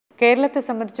കേരളത്തെ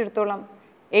സംബന്ധിച്ചിടത്തോളം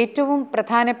ഏറ്റവും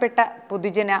പ്രധാനപ്പെട്ട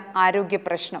പൊതുജന ആരോഗ്യ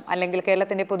പ്രശ്നം അല്ലെങ്കിൽ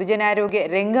കേരളത്തിൻ്റെ പൊതുജനാരോഗ്യ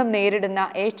രംഗം നേരിടുന്ന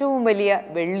ഏറ്റവും വലിയ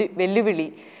വെല്ലുവിളി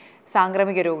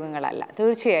സാംക്രമിക രോഗങ്ങളല്ല.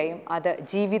 തീർച്ചയായും അത്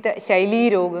ജീവിതശൈലീ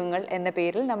രോഗങ്ങൾ എന്ന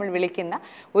പേരിൽ നമ്മൾ വിളിക്കുന്ന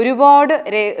ഒരുപാട്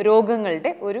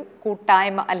രോഗങ്ങളുടെ ഒരു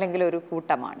കൂട്ടായ്മ അല്ലെങ്കിൽ ഒരു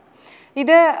കൂട്ടമാണ്.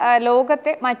 ഇത്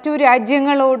ലോകത്തെ മറ്റു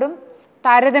രാജ്യങ്ങളോടും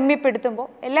താരതമ്യപ്പെടുത്തുമ്പോൾ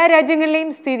എല്ലാ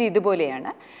രാജ്യങ്ങളിലെയും സ്ഥിതി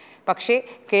ഇതുപോലെയാണ്. പക്ഷേ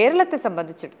കേരളത്തെ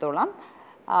സംബന്ധിച്ചിടത്തോളം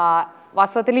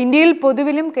വാസ്തവത്തിൽ ഇന്ത്യയിൽ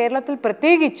പൊതുവിലും കേരളത്തിൽ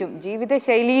പ്രത്യേകിച്ചും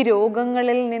ജീവിതശൈലീ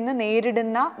രോഗങ്ങളിൽ നിന്ന്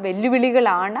നേരിടുന്ന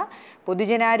വെല്ലുവിളികളാണ്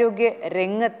പൊതുജനാരോഗ്യ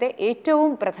രംഗത്തെ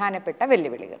ഏറ്റവും പ്രധാനപ്പെട്ട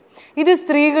വെല്ലുവിളികൾ. ഇത്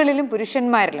സ്ത്രീകളിലും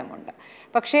പുരുഷന്മാരിലുമുണ്ട്.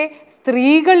 പക്ഷേ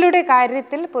സ്ത്രീകളുടെ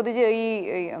കാര്യത്തിൽ ഈ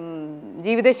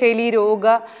ജീവിതശൈലീ രോഗ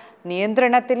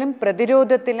നിയന്ത്രണത്തിലും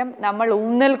പ്രതിരോധത്തിലും നമ്മൾ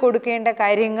ഊന്നൽ കൊടുക്കേണ്ട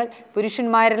കാര്യങ്ങൾ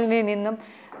പുരുഷന്മാരിൽ നിന്നും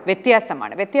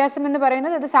വ്യത്യാസമാണ്. വ്യത്യാസം എന്ന്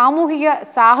പറയുന്നത് അത് സാമൂഹിക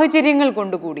സാഹചര്യങ്ങൾ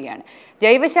കൊണ്ടുകൂടിയാണ്.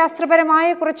 ജൈവശാസ്ത്രപരമായ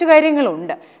കുറച്ച്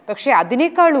കാര്യങ്ങളുണ്ട്, പക്ഷേ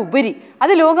അതിനേക്കാൾ ഉപരി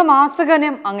അത്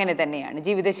ലോകമാസകലം അങ്ങനെ തന്നെയാണ്.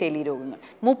 ജീവിതശൈലീ രോഗങ്ങൾ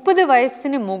 30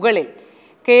 വയസ്സിന് മുകളിൽ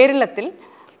കേരളത്തിൽ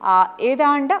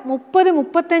ഏതാണ്ട്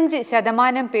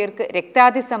 30-35% പേർക്ക്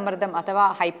രക്താതിസമ്മർദ്ദം അഥവാ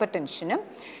ഹൈപ്പർ ടെൻഷനും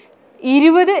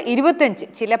 20-25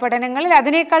 ചില പഠനങ്ങളിൽ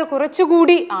അതിനേക്കാൾ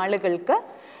കുറച്ചുകൂടി ആളുകൾക്ക്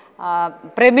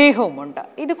പ്രമേഹവുമുണ്ട്.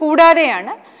 ഇത്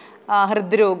കൂടാതെയാണ്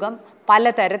ഹൃദ്രോഗം,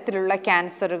 പലതരത്തിലുള്ള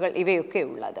ക്യാൻസറുകൾ ഇവയൊക്കെ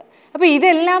ഉള്ളത്. അപ്പോൾ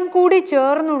ഇതെല്ലാം കൂടി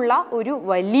ചേർന്നുള്ള ഒരു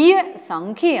വലിയ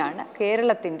സംഖ്യയാണ്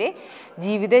കേരളത്തിൻ്റെ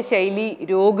ജീവിതശൈലീ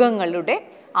രോഗങ്ങളുടെ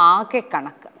ആകെ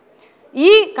കണക്ക്. ഈ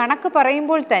കണക്ക്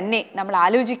പറയുമ്പോൾ തന്നെ നമ്മൾ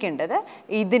ആലോചിക്കേണ്ടത്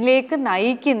ഇതിലേക്ക്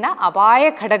നയിക്കുന്ന അപായ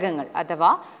ഘടകങ്ങൾ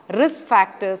അഥവാ റിസ്ക്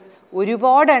ഫാക്ടേഴ്സ്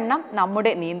ഒരുപാടെണ്ണം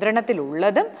നമ്മുടെ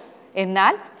നിയന്ത്രണത്തിലുള്ളതും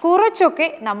എന്നാൽ കുറച്ചൊക്കെ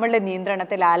നമ്മളുടെ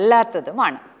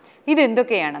നിയന്ത്രണത്തിലല്ലാത്തതുമാണ്.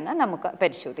 ഇതെന്തൊക്കെയാണെന്ന് നമുക്ക്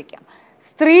പരിശോധിക്കാം.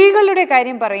 സ്ത്രീകളുടെ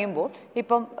കാര്യം പറയുമ്പോൾ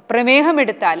ഇപ്പം പ്രമേഹം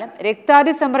എടുത്താലും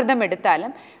രക്താതിസമ്മർദ്ദം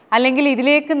എടുത്താലും അല്ലെങ്കിൽ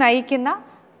ഇതിലേക്ക് നയിക്കുന്ന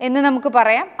എന്ന് നമുക്ക്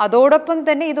പറയാം. അതോടൊപ്പം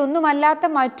തന്നെ ഇതൊന്നുമല്ലാത്ത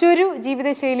മറ്റൊരു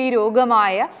ജീവിതശൈലീ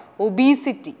രോഗമായ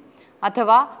ഒബീസിറ്റി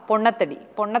അഥവാ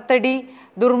പൊണ്ണത്തടി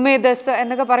ദുർമേധസ്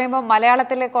എന്നൊക്കെ പറയുമ്പോൾ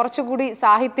മലയാളത്തിലെ കുറച്ചുകൂടി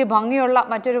സാഹിത്യ ഭംഗിയുള്ള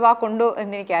മറ്റൊരു വാക്കുണ്ടോ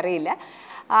എന്നെനിക്കറിയില്ല.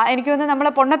 എനിക്ക് തോന്നുന്നു നമ്മൾ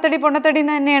പൊണ്ണത്തടി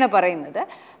എന്ന് തന്നെയാണ് പറയുന്നത്.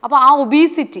 അപ്പോൾ ആ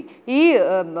ഒബീസിറ്റി, ഈ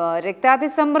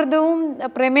രക്താതിസമ്മർദ്ദവും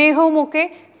പ്രമേഹവും ഒക്കെ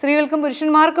സ്ത്രീകൾക്കും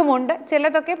പുരുഷന്മാർക്കുമുണ്ട്.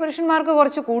 ചിലതൊക്കെ പുരുഷന്മാർക്ക്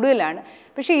കുറച്ച് കൂടുതലാണ്.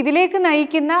 പക്ഷേ ഇതിലേക്ക്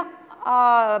നയിക്കുന്ന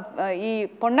ഈ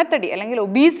പൊണ്ണത്തടി അല്ലെങ്കിൽ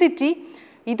ഒബീസിറ്റി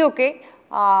ഇതൊക്കെ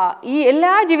ഈ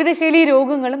എല്ലാ ജീവിതശൈലീ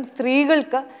രോഗങ്ങളും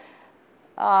സ്ത്രീകൾക്ക്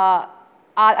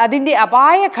അതിൻ്റെ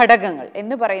അപായ ഘടകങ്ങൾ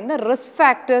എന്ന് പറയുന്ന റിസ്ക്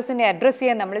ഫാക്ടേഴ്സിനെ അഡ്രസ്സ്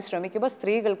ചെയ്യാൻ നമ്മൾ ശ്രമിക്കുമ്പോൾ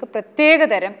സ്ത്രീകൾക്ക്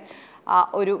പ്രത്യേകതരം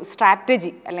ഒരു സ്ട്രാറ്റജി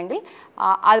അല്ലെങ്കിൽ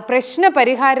പ്രശ്ന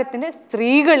പരിഹാരത്തിന്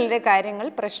സ്ത്രീകളുടെ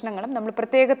പ്രശ്നങ്ങളും നമ്മൾ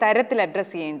പ്രത്യേക തരത്തിൽ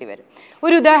അഡ്രസ്സ് ചെയ്യേണ്ടി വരും.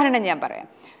 ഒരു ഉദാഹരണം ഞാൻ പറയാം.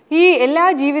 ഈ എല്ലാ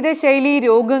ജീവിതശൈലീ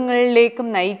രോഗങ്ങളിലേക്കും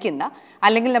നയിക്കുന്ന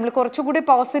അല്ലെങ്കിൽ നമ്മൾ കുറച്ചുകൂടി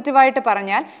പോസിറ്റീവായിട്ട്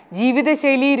പറഞ്ഞാൽ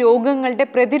ജീവിതശൈലീ രോഗങ്ങളുടെ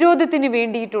പ്രതിരോധത്തിന്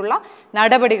വേണ്ടിയിട്ടുള്ള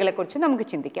നടപടികളെക്കുറിച്ച് നമുക്ക്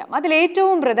ചിന്തിക്കാം.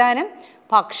 അതിലേറ്റവും പ്രധാനം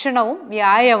ഭക്ഷണവും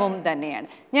വ്യായാമവും തന്നെയാണ്.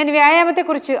 ഞാൻ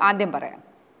വ്യായാമത്തെക്കുറിച്ച് ആദ്യം പറയാം.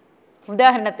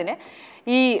 ഉദാഹരണത്തിന്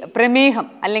ഈ പ്രമേഹം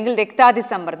അല്ലെങ്കിൽ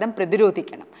രക്താതിസമ്മർദ്ദം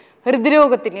പ്രതിരോധിക്കണം.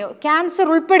 ഹൃദ്രോഗത്തിനെയോ ക്യാൻസർ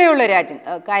ഉൾപ്പെടെയുള്ള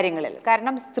കാര്യങ്ങളിൽ,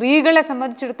 കാരണം സ്ത്രീകളെ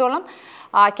സംബന്ധിച്ചിടത്തോളം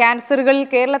ക്യാൻസറുകളിൽ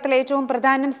കേരളത്തിലെ ഏറ്റവും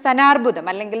പ്രധാനം സ്തനാർബുദം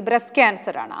അല്ലെങ്കിൽ ബ്രസ്റ്റ്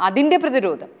ക്യാൻസറാണ്. അതിൻ്റെ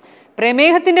പ്രതിരോധം,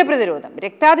 പ്രമേഹത്തിൻ്റെ പ്രതിരോധം,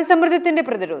 രക്താതിസമ്മർദ്ദത്തിൻ്റെ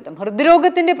പ്രതിരോധം,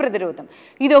 ഹൃദ്രോഗത്തിൻ്റെ പ്രതിരോധം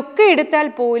ഇതൊക്കെ എടുത്താൽ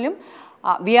പോലും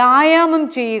വ്യായാമം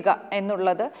ചെയ്യുക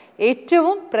എന്നുള്ളത്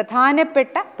ഏറ്റവും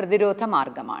പ്രധാനപ്പെട്ട പ്രതിരോധ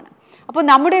മാർഗമാണ്. അപ്പോൾ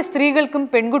നമ്മുടെ സ്ത്രീകൾക്കും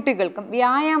പെൺകുട്ടികൾക്കും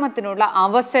വ്യായാമത്തിനുള്ള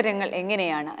അവസരങ്ങൾ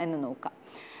എങ്ങനെയാണ് എന്ന് നോക്കാം.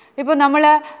 ഇപ്പോൾ നമ്മൾ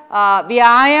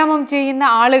വ്യായാമം ചെയ്യുന്ന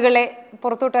ആളുകളെ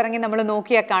പുറത്തോട്ടിറങ്ങി നമ്മൾ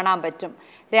നോക്കിയാൽ കാണാൻ പറ്റും.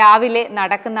 രാവിലെ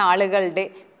നടക്കുന്ന ആളുകളുടെ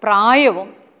പ്രായവും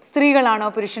സ്ത്രീകളാണോ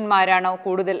പുരുഷന്മാരാണോ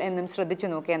കൂടുതൽ എന്നും ശ്രദ്ധിച്ചു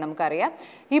നോക്കിയാൽ നമുക്കറിയാം.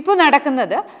 ഇപ്പോൾ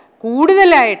നടക്കുന്നത്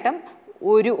കൂടുതലായിട്ടും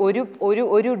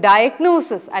ഒരു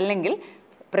ഡയഗ്നോസിസ് അല്ലെങ്കിൽ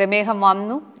പ്രമേഹം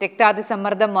വന്നു,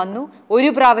 രക്താതിസമ്മർദ്ദം വന്നു, ഒരു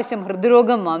പ്രാവശ്യം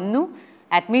ഹൃദ്രോഗം വന്നു,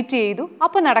 അഡ്മിറ്റ് ചെയ്തു,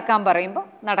 അപ്പോൾ നടക്കാൻ പറയുമ്പോൾ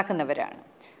നടക്കുന്നവരാണ്.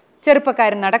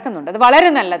 ചെറുപ്പക്കാർ നടക്കുന്നുണ്ട്, അത് വളരെ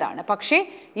നല്ലതാണ്. പക്ഷേ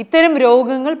ഇത്തരം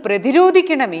രോഗങ്ങൾ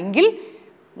പ്രതിരോധിക്കണമെങ്കിൽ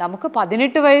നമുക്ക്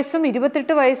 18 വയസ്സും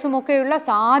 28 വയസ്സും ഒക്കെയുള്ള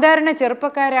സാധാരണ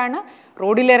ചെറുപ്പക്കാരാണ്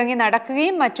റോഡിലിറങ്ങി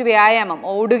നടക്കുകയും മറ്റു വ്യായാമം,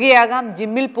 ഓടുകയാകാം,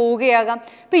 ജിമ്മിൽ പോവുകയാകാം.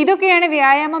 അപ്പോൾ ഇതൊക്കെയാണ്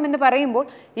വ്യായാമം എന്ന് പറയുമ്പോൾ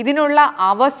ഇതിനുള്ള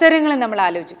അവസരങ്ങൾ നമ്മൾ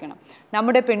ആലോചിക്കണം.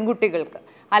 നമ്മുടെ പെൺകുട്ടികൾക്ക്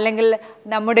അല്ലെങ്കിൽ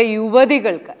നമ്മുടെ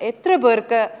യുവതികൾക്ക് എത്ര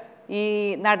പേർക്ക് ഈ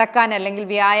നടക്കാൻ അല്ലെങ്കിൽ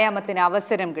വ്യായാമത്തിന്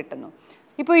അവസരം കിട്ടുന്നു?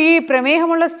 ഇപ്പോൾ ഈ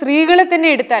പ്രമേഹമുള്ള സ്ത്രീകളെ തന്നെ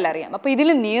എടുത്താൽ അറിയാം. അപ്പോൾ ഇതിൽ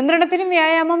നിയന്ത്രണത്തിനും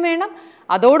വ്യായാമം വേണം,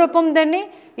 അതോടൊപ്പം തന്നെ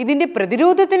ഇതിൻ്റെ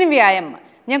പ്രതിരോധത്തിനും വ്യായാമം.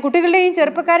 ഞാൻ കുട്ടികളുടെയും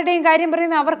ചെറുപ്പക്കാരുടെയും കാര്യം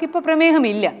പറയുന്നത് അവർക്കിപ്പോൾ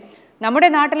പ്രമേഹമില്ല. നമ്മുടെ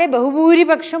നാട്ടിലെ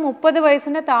ബഹുഭൂരിപക്ഷം 30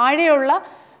 വയസ്സിന് താഴെയുള്ള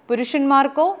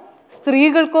പുരുഷന്മാർക്കോ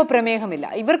സ്ത്രീകൾക്കോ പ്രമേഹമില്ല.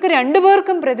 ഇവർക്ക്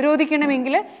രണ്ടുപേർക്കും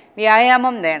പ്രതിരോധിക്കണമെങ്കിൽ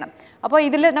വ്യായാമം വേണം. അപ്പോൾ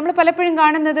ഇതിൽ നമ്മൾ പലപ്പോഴും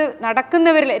കാണുന്നത്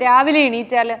നടക്കുന്നവരിൽ രാവിലെ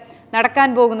എണീറ്റാൽ നടക്കാൻ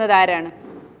പോകുന്നത് ആരാണ്?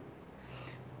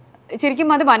 ശരിക്കും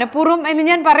അത് മനഃപൂർവ്വം എന്ന്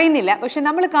ഞാൻ പറയുന്നില്ല, പക്ഷെ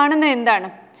നമ്മൾ കാണുന്നത് എന്താണ്?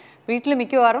 വീട്ടിൽ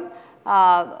മിക്കവാറും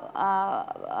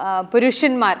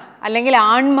പുരുഷന്മാർ അല്ലെങ്കിൽ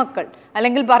ആൺമക്കൾ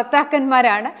അല്ലെങ്കിൽ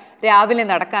ഭർത്താക്കന്മാരാണ് രാവിലെ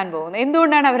നടക്കാൻ പോകുന്നത്.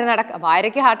 എന്തുകൊണ്ടാണ് അവർ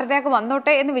ഭാര്യയ്ക്ക് ഹാർട്ട് അറ്റാക്ക്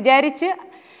വന്നോട്ടെ എന്ന് വിചാരിച്ച്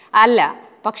അല്ല,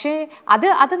 പക്ഷേ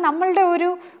അത് നമ്മളുടെ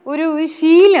ഒരു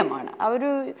ശീലമാണ്.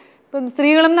 ഇപ്പം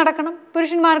സ്ത്രീകളും നടക്കണം,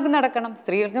 പുരുഷന്മാർക്കും നടക്കണം.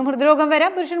 സ്ത്രീകൾക്കും ഹൃദ്രോഗം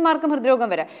വരാം, പുരുഷന്മാർക്കും ഹൃദ്രോഗം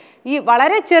വരാം. ഈ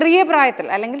വളരെ ചെറിയ പ്രായത്തിൽ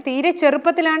അല്ലെങ്കിൽ തീരെ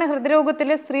ചെറുപ്പത്തിലാണ് ഹൃദ്രോഗത്തിൽ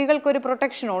സ്ത്രീകൾക്കൊരു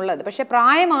പ്രൊട്ടക്ഷൻ ഉള്ളത്. പക്ഷേ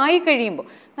പ്രായമായി കഴിയുമ്പോൾ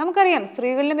നമുക്കറിയാം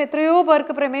സ്ത്രീകളിലും എത്രയോ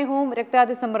പേർക്ക് പ്രമേഹവും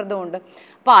രക്താതിസമ്മർദ്ദവും ഉണ്ട്.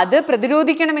 അപ്പോൾ അത്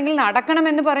പ്രതിരോധിക്കണമെങ്കിൽ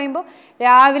നടക്കണമെന്ന് പറയുമ്പോൾ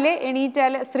രാവിലെ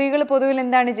എണീറ്റാൽ സ്ത്രീകൾ പൊതുവിൽ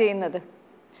എന്താണ് ചെയ്യുന്നത്?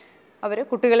 അവർ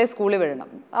കുട്ടികളെ സ്കൂളിൽ വിടണം,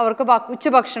 അവർക്ക്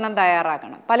ഉച്ചഭക്ഷണം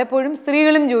തയ്യാറാക്കണം. പലപ്പോഴും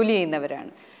സ്ത്രീകളും ജോലി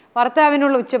ചെയ്യുന്നവരാണ്.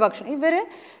 ഭർത്താവിനുള്ള ഉച്ചഭക്ഷണം ഇവർ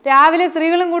രാവിലെ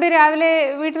സ്ത്രീകളും കൂടി രാവിലെ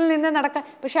വീട്ടിൽ നിന്ന് നടക്കാൻ,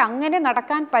 പക്ഷെ അങ്ങനെ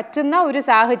നടക്കാൻ പറ്റുന്ന ഒരു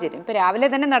സാഹചര്യം ഇപ്പം രാവിലെ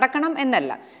തന്നെ നടക്കണം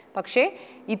എന്നല്ല, പക്ഷേ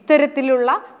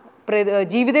ഇത്തരത്തിലുള്ള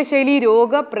ജീവിതശൈലി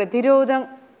രോഗ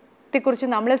പ്രതിരോധത്തെക്കുറിച്ച്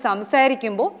നമ്മൾ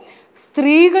സംസാരിക്കുമ്പോൾ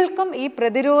സ്ത്രീകൾക്കും ഈ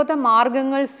പ്രതിരോധ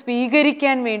മാർഗങ്ങൾ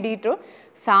സ്വീകരിക്കാൻ വേണ്ടിയിട്ട്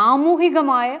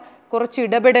സാമൂഹികമായ കുറച്ച്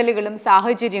ഇടപെടലുകളും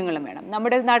സാഹചര്യങ്ങളും വേണം.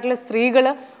 നമ്മുടെ നാട്ടിലെ സ്ത്രീകൾ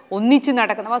ഒന്നിച്ച്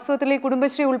നടക്കുന്ന വാസ്തവത്തിൽ ഈ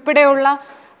കുടുംബശ്രീ ഉൾപ്പെടെയുള്ള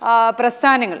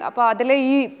പ്രസ്ഥാനങ്ങൾ, അപ്പോൾ അതിൽ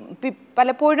ഈ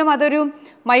പലപ്പോഴും അതൊരു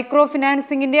മൈക്രോ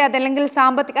ഫിനാൻസിങ്ങിൻ്റെ അതല്ലെങ്കിൽ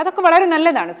സാമ്പത്തിക, അതൊക്കെ വളരെ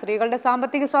നല്ലതാണ്. സ്ത്രീകളുടെ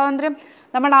സാമ്പത്തിക സ്വാതന്ത്ര്യം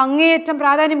നമ്മൾ അങ്ങേയറ്റം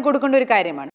പ്രാധാന്യം കൊടുക്കേണ്ട ഒരു കാര്യമാണ്.